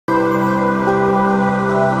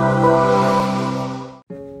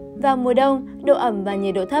Vào mùa đông, độ ẩm và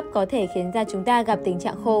nhiệt độ thấp có thể khiến da chúng ta gặp tình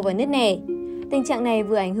trạng khô và nứt nẻ. Tình trạng này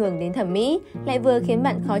vừa ảnh hưởng đến thẩm mỹ, lại vừa khiến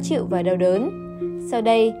bạn khó chịu và đau đớn. Sau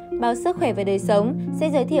đây, Báo Sức khỏe và đời sống sẽ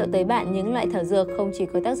giới thiệu tới bạn những loại thảo dược không chỉ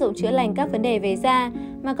có tác dụng chữa lành các vấn đề về da,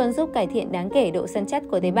 mà còn giúp cải thiện đáng kể độ săn chắc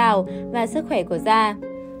của tế bào và sức khỏe của da,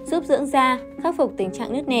 giúp dưỡng da, khắc phục tình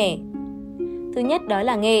trạng nứt nẻ. Thứ nhất đó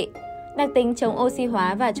là nghệ. Đặc tính chống oxy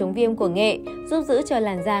hóa và chống viêm của nghệ giúp giữ cho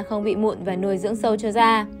làn da không bị mụn và nuôi dưỡng sâu cho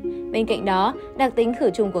da. Bên cạnh đó, đặc tính khử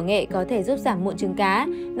trùng của nghệ có thể giúp giảm mụn trứng cá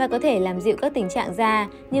và có thể làm dịu các tình trạng da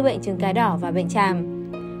như bệnh trứng cá đỏ và bệnh tràm.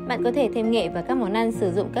 Bạn có thể thêm nghệ vào các món ăn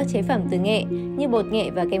sử dụng các chế phẩm từ nghệ như bột nghệ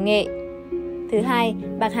và kem nghệ. Thứ hai,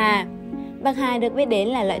 bạc hà. Bạc hà được biết đến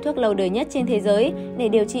là loại thuốc lâu đời nhất trên thế giới để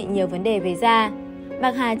điều trị nhiều vấn đề về da.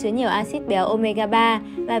 Bạc hà chứa nhiều axit béo omega 3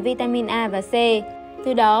 và vitamin A và C.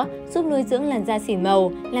 Từ đó, giúp nuôi dưỡng làn da xỉn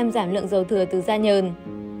màu, làm giảm lượng dầu thừa từ da nhờn.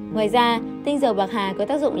 Ngoài ra, tinh dầu bạc hà có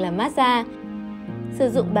tác dụng làm mát da. Sử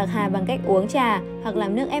dụng bạc hà bằng cách uống trà hoặc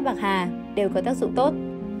làm nước ép bạc hà đều có tác dụng tốt.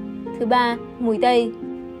 Thứ ba, mùi tây.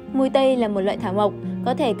 Mùi tây là một loại thảo mộc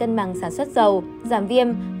có thể cân bằng sản xuất dầu, giảm viêm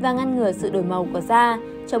và ngăn ngừa sự đổi màu của da,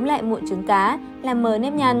 chống lại mụn trứng cá, làm mờ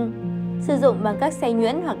nếp nhăn. Sử dụng bằng cách xay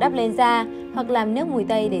nhuyễn hoặc đắp lên da, hoặc làm nước mùi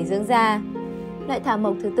tây để dưỡng da. Loại thảo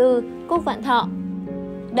mộc thứ tư, cúc vạn thọ.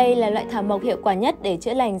 Đây là loại thảo mộc hiệu quả nhất để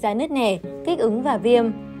chữa lành da nứt nẻ, kích ứng và viêm.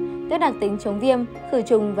 Các đặc tính chống viêm, khử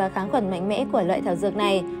trùng và kháng khuẩn mạnh mẽ của loại thảo dược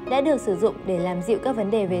này đã được sử dụng để làm dịu các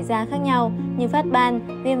vấn đề về da khác nhau như phát ban,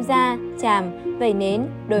 viêm da, tràm, vẩy nến,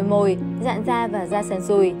 đồi mồi, rạn da và da sần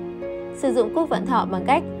sùi. Sử dụng cúc vạn thọ bằng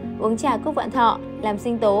cách uống trà cúc vạn thọ, làm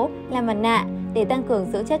sinh tố, làm mặt nạ để tăng cường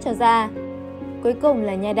dưỡng chất cho da. Cuối cùng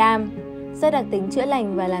là nha đam. Do đặc tính chữa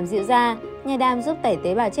lành và làm dịu da, nha đam giúp tẩy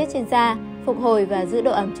tế bào chết trên da, phục hồi và giữ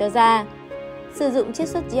độ ẩm cho da. Sử dụng chiết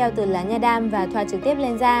xuất gel từ lá nha đam và thoa trực tiếp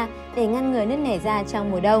lên da để ngăn ngừa nứt nẻ da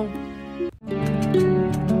trong mùa đông.